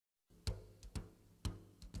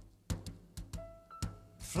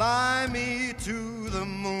Fly me to the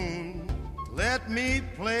moon, let me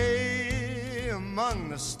play among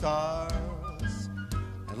the stars,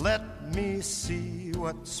 and let me see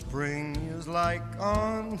what spring is like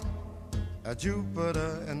on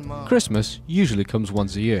Jupiter and Mars. Christmas usually comes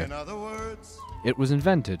once a year. In other words, It was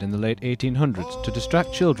invented in the late 1800s to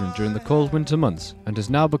distract children during the cold winter months and has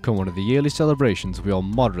now become one of the yearly celebrations we all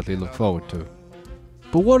moderately look forward to.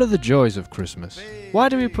 But what are the joys of Christmas? Why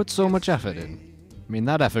do we put so much effort in? I mean,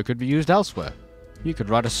 that effort could be used elsewhere. You could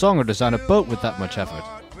write a song or design a boat with that much effort.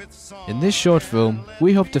 In this short film,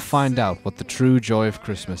 we hope to find out what the true joy of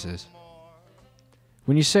Christmas is.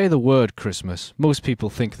 When you say the word Christmas, most people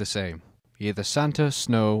think the same. Either Santa,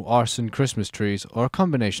 snow, arson, Christmas trees, or a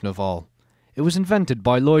combination of all. It was invented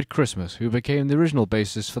by Lloyd Christmas, who became the original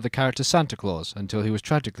basis for the character Santa Claus until he was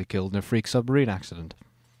tragically killed in a freak submarine accident.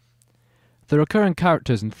 The recurring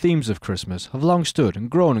characters and themes of Christmas have long stood and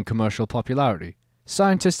grown in commercial popularity.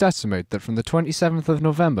 Scientists estimate that from the 27th of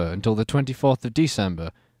November until the 24th of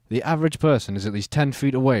December, the average person is at least 10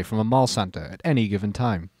 feet away from a mall Santa at any given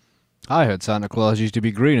time. I heard Santa Claus used to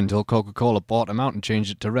be green until Coca-Cola bought him out and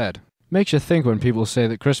changed it to red. Makes you think when people say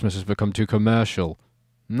that Christmas has become too commercial.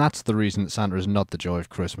 And that's the reason that Santa is not the joy of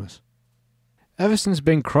Christmas. Ever since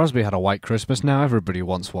Bing Crosby had a white Christmas, now everybody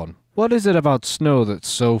wants one. What is it about snow that's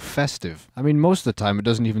so festive? I mean, most of the time it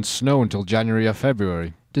doesn't even snow until January or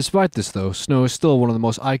February. Despite this though, snow is still one of the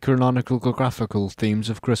most iconographical themes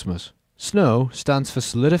of Christmas. Snow stands for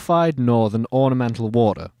solidified northern ornamental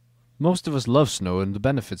water. Most of us love snow and the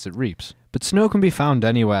benefits it reaps. But snow can be found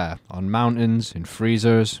anywhere, on mountains, in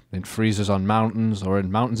freezers on mountains, or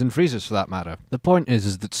in mountains and freezers for that matter. The point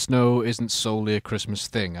is that snow isn't solely a Christmas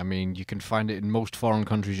thing. I mean, you can find it in most foreign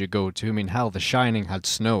countries you go to. I mean, hell, The Shining had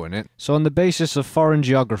snow in it. So on the basis of foreign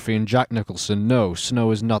geography and Jack Nicholson, no,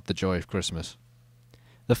 snow is not the joy of Christmas.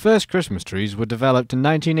 The first Christmas trees were developed in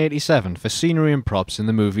 1987 for scenery and props in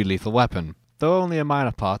the movie Lethal Weapon. Though only a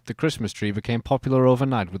minor part, the Christmas tree became popular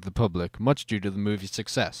overnight with the public, much due to the movie's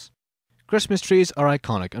success. Christmas trees are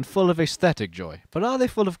iconic and full of aesthetic joy, but are they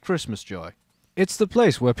full of Christmas joy? It's the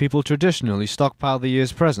place where people traditionally stockpile the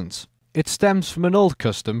year's presents. It stems from an old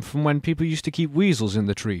custom from when people used to keep weasels in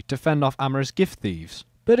the tree to fend off amorous gift thieves.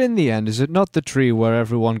 But in the end, is it not the tree where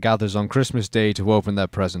everyone gathers on Christmas Day to open their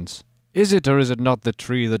presents? Is it or is it not the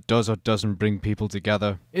tree that does or doesn't bring people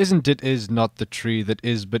together? Isn't it is not the tree that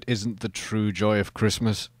is but isn't the true joy of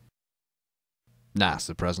Christmas? Nah, it's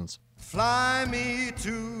the presents. fly me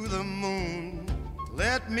to the moon,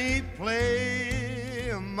 let me play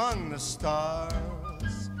among the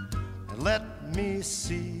stars, and let me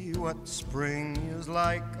see what spring is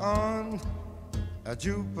like on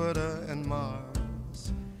Jupiter and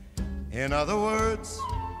Mars. In other words,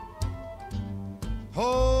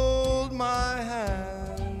 hold